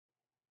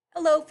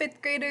Hello,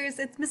 fifth graders.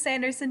 It's Miss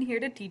Anderson here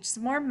to teach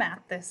some more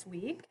math this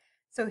week.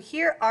 So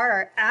here are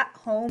our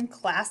at-home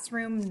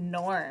classroom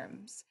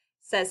norms.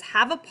 It says,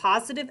 have a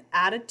positive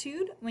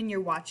attitude when you're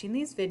watching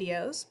these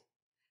videos.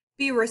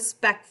 Be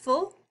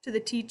respectful to the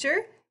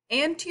teacher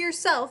and to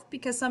yourself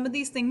because some of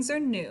these things are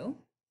new.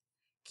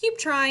 Keep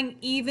trying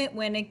even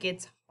when it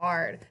gets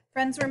hard.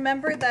 Friends,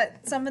 remember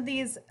that some of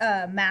these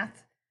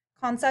math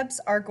concepts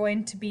are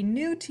going to be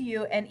new to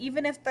you, and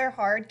even if they're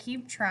hard,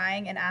 keep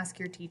trying and ask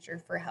your teacher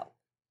for help.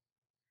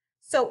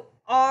 So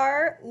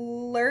our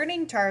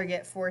learning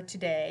target for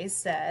today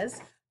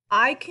says,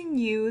 I can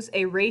use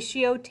a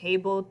ratio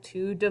table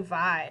to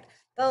divide.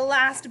 The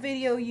last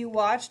video you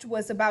watched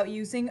was about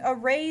using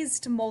arrays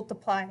to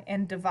multiply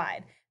and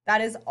divide.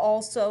 That is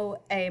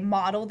also a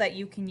model that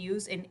you can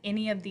use in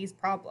any of these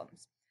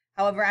problems.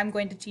 However, I'm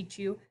going to teach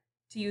you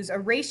to use a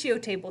ratio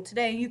table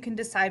today. You can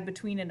decide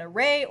between an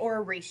array or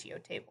a ratio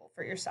table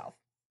for yourself.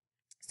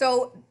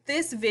 So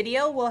this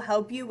video will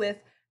help you with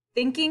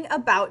thinking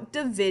about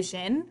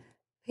division.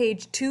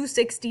 Page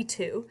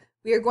 262.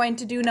 We are going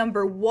to do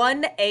number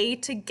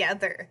 1A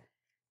together.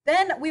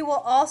 Then we will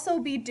also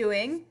be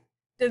doing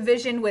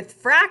division with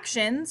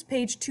fractions.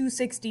 Page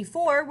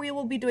 264, we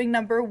will be doing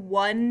number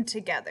 1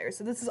 together.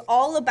 So this is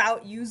all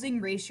about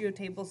using ratio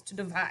tables to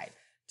divide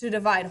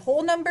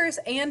whole numbers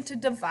and to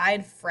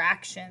divide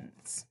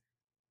fractions.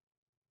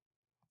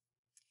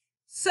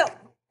 So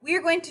we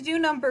are going to do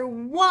number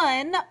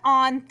 1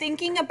 on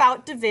thinking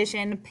about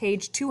division,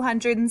 page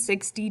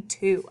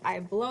 262.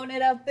 I've blown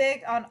it up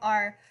big on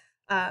our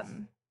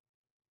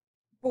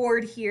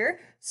board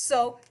here.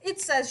 So it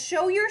says,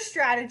 show your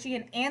strategy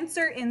and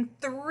answer in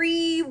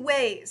 3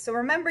 ways. So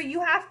remember,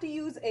 you have to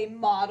use a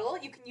model.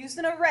 You can use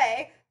an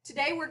array.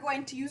 Today we're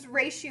going to use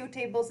ratio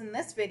tables in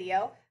this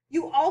video.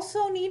 You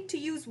also need to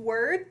use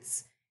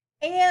words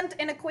and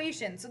an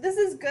equation. So this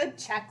is a good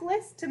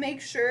checklist to make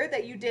sure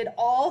that you did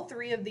all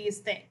 3 of these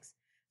things.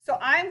 So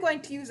I'm going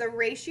to use a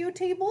ratio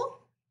table.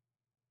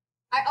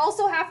 I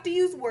also have to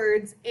use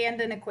words and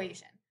an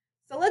equation.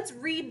 So let's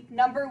read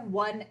number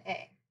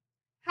 1A.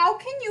 How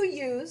can you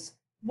use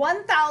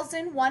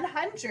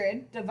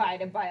 1,100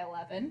 divided by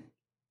 11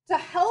 to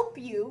help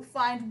you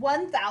find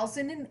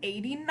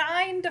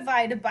 1,089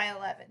 divided by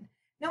 11?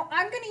 Now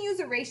I'm going to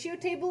use a ratio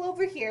table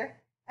over here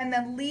and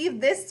then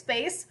leave this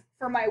space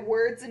for my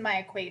words in my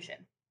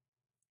equation.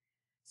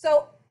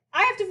 So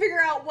I have to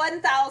figure out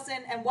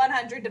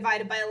 1,100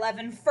 divided by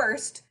 11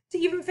 first to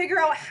even figure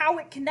out how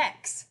it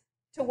connects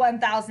to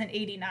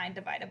 1,089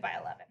 divided by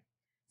 11.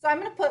 So I'm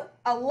going to put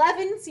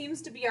 11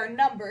 seems to be our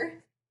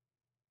number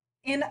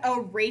in a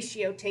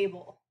ratio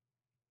table.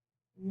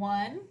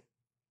 1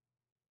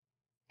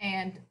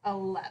 and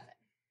 11.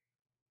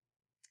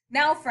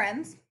 Now,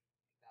 friends,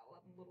 a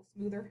little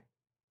smoother.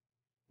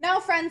 Now,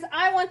 friends,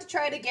 I want to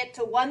try to get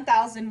to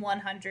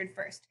 1,100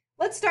 first.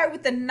 Let's start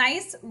with a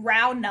nice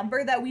round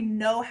number that we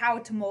know how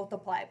to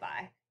multiply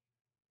by.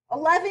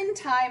 11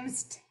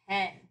 times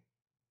 10.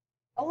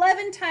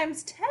 11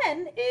 times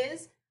 10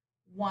 is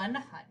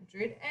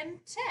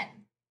 110.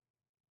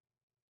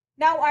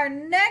 Now, our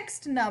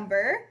next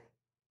number,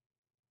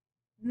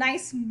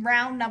 nice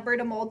round number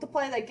to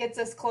multiply that gets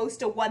us close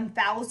to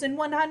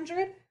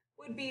 1,100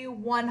 would be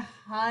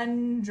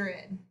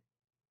 100.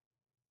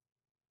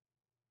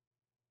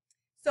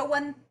 So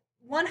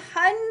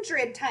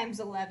 100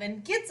 times 11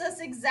 gets us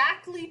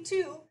exactly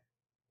to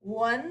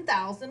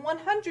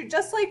 1,100.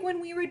 Just like when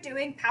we were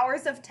doing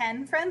powers of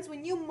 10, friends,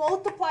 when you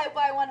multiply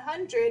by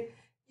 100,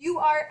 you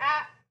are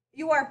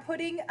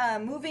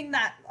moving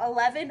that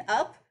 11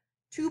 up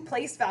 2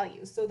 place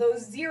values. So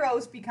those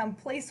zeros become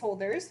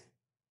placeholders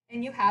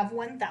and you have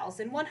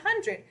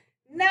 1,100.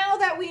 Now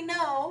that we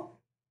know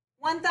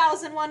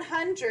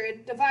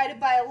 1,100 divided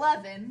by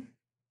 11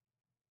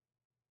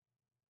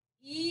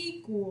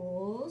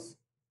 equals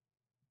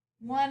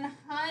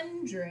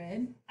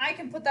 100, I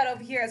can put that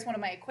over here as one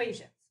of my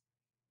equations.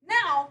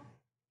 Now,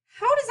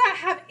 how does that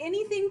have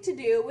anything to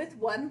do with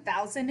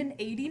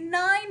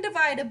 1,089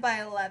 divided by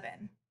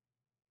 11?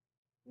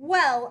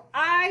 Well,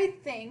 I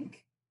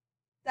think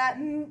that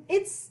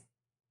it's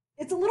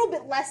a little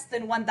bit less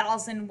than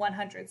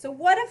 1,100. So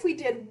what if we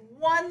did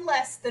 1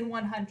 less than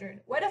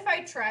 100? What if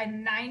I tried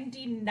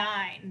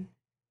 99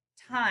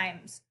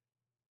 times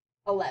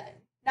 11?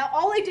 Now,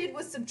 all I did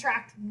was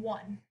subtract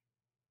 1.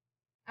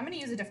 I'm going to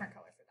use a different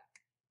color for that.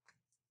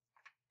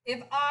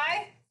 If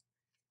I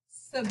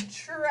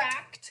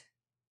subtract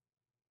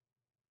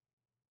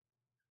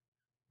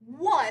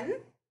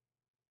 1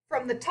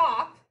 from the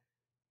top,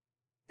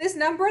 this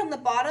number on the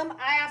bottom,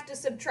 I have to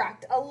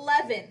subtract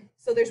 11.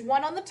 So there's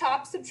 1 on the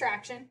top,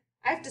 subtraction.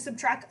 I have to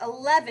subtract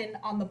 11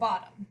 on the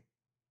bottom.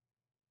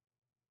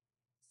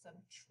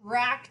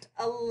 Subtract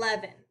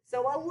 11.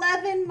 So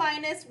 11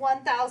 minus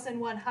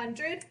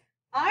 1,100.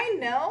 I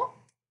know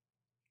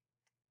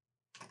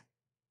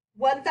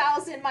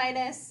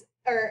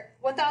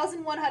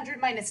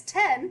 1,100 minus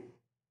 10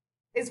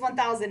 is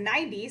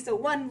 1,090. So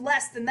 1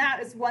 less than that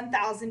is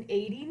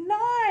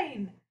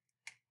 1,089.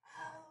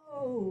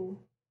 Oh.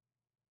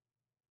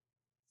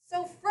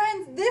 So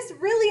friends, this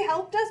really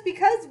helped us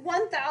because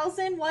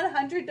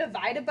 1,100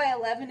 divided by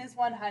 11 is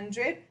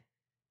 100,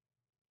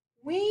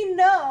 we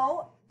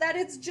know that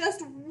it's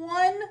just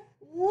one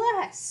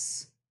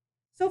less.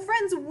 So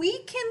friends,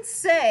 we can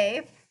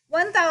say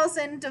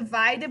 1,000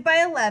 divided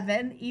by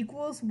 11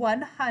 equals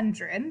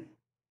 100.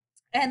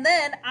 And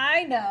then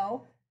I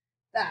know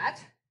that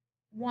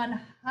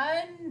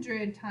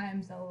 100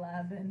 times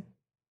 11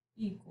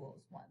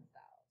 equals 1,000.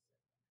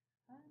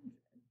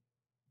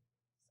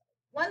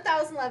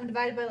 1,011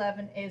 divided by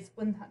 11 is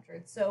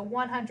 100. So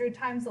 100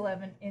 times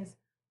 11 is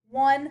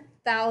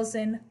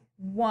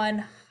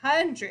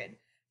 1,100.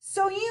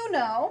 So you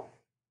know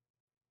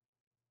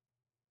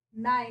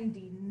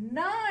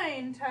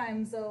 99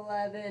 times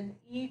 11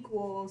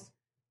 equals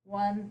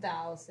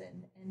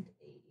 1,089.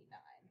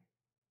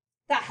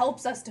 That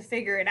helps us to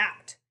figure it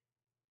out.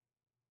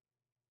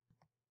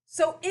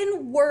 So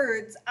in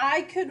words,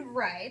 I could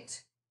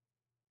write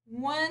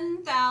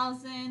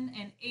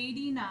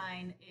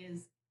 1,089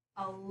 is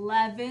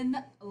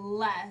 11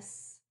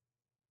 less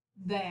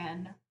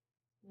than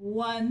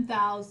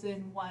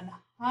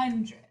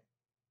 1,100.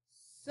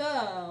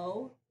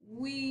 So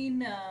we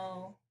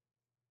know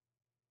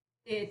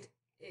it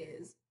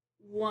is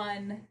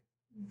one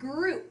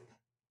group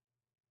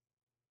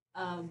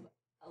of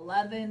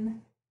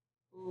 11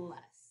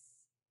 less,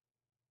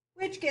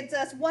 which gets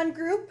us one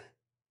group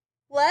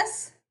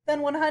less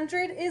than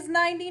 100 is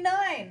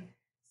 99.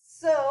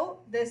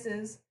 So this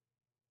is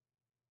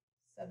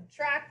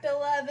subtract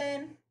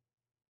 11,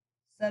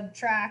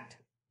 subtract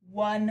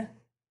one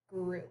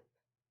group.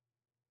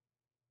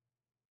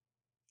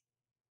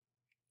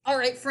 All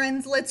right,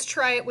 friends, let's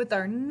try it with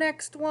our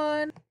next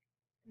one.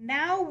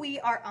 Now we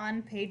are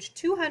on page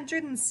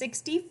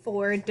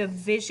 264,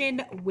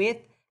 division with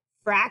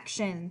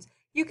fractions.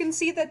 You can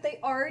see that they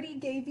already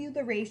gave you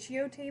the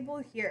ratio table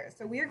here.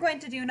 So we are going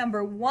to do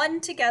number 1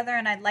 together,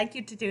 and I'd like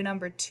you to do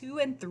number 2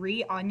 and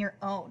 3 on your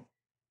own.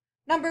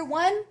 Number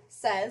 1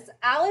 says,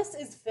 Alice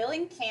is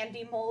filling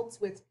candy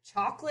molds with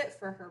chocolate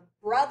for her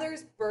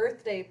brother's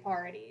birthday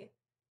party.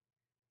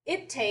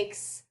 It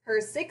takes her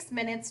 6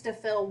 minutes to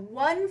fill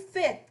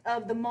 1/5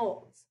 of the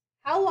molds.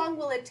 How long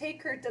will it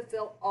take her to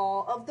fill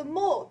all of the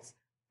molds?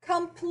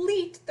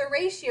 Complete the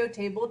ratio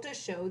table to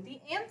show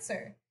the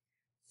answer.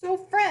 So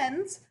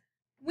friends,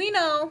 we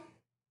know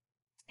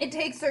it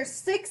takes her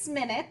 6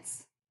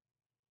 minutes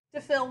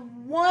to fill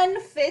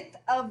 1/5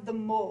 of the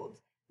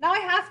molds. Now I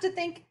have to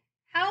think,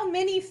 how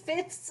many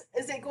fifths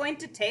is it going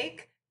to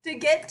take to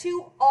get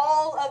to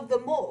all of the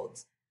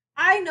molds?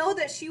 I know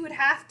that she would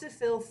have to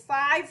fill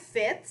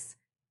 5/5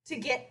 to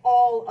get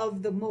all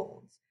of the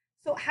molds.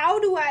 So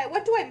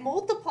what do I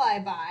multiply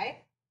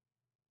by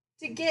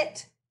to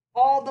get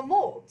all the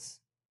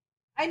molds?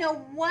 I know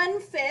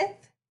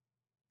 1/5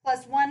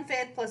 plus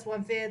 1/5 plus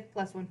 1/5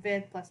 plus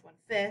 1/5 plus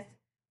 1/5.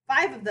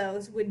 5 of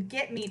those would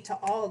get me to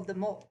all of the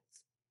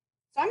molds.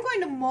 So I'm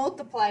going to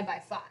multiply by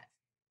 5.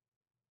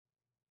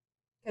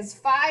 Because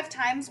 5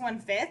 times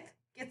 1/5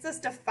 gets us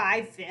to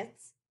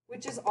 5/5,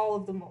 which is all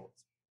of the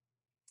molds.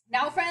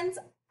 Now, friends,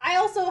 I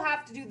also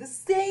have to do the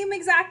same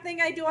exact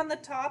thing I do on the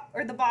top,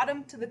 or the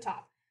bottom to the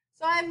top.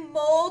 So I'm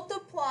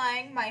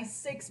multiplying my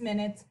 6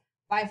 minutes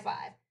by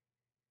 5.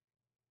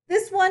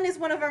 This one is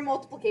one of our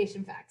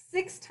multiplication facts.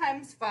 6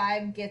 times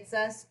 5 gets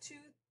us to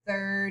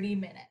 30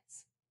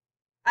 minutes.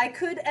 I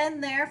could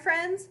end there,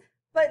 friends,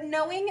 but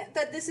knowing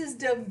that this is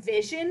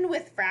division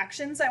with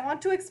fractions, I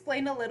want to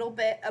explain a little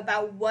bit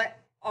about what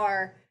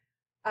our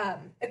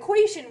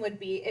equation would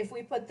be if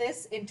we put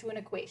this into an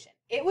equation.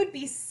 It would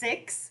be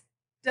 6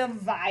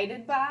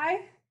 divided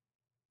by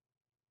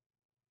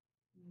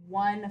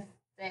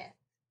 1/5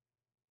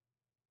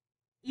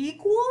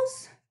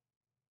 equals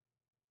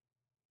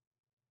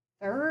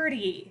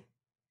 30.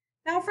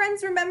 Now,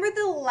 friends, remember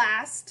the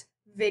last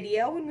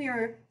video when we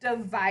were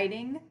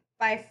dividing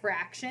by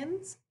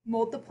fractions,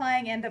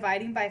 multiplying and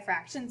dividing by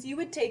fractions? You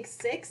would take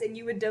 6 and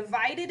you would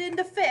divide it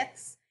into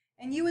fifths,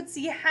 and you would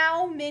see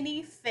how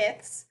many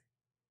fifths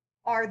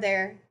are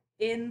there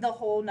in the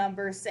whole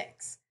number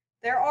 6.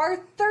 There are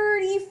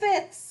 30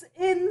 fifths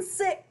in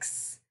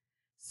 6.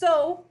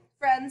 So,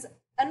 friends,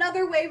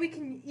 another way we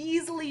can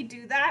easily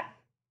do that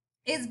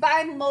is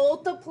by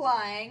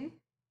multiplying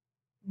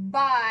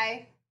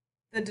by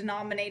the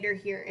denominator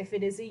here if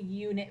it is a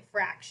unit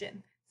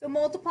fraction. So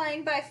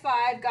multiplying by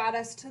 5 got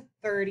us to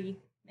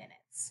 30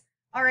 minutes.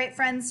 All right,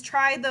 friends,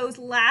 try those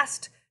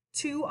last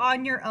 2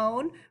 on your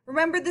own.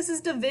 Remember, this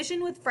is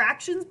division with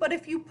fractions, but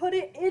if you put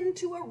it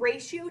into a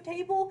ratio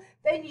table,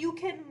 then you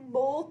can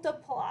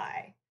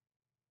multiply.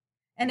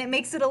 And it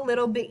makes it a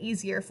little bit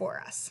easier for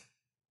us.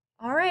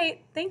 All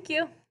right, thank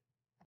you.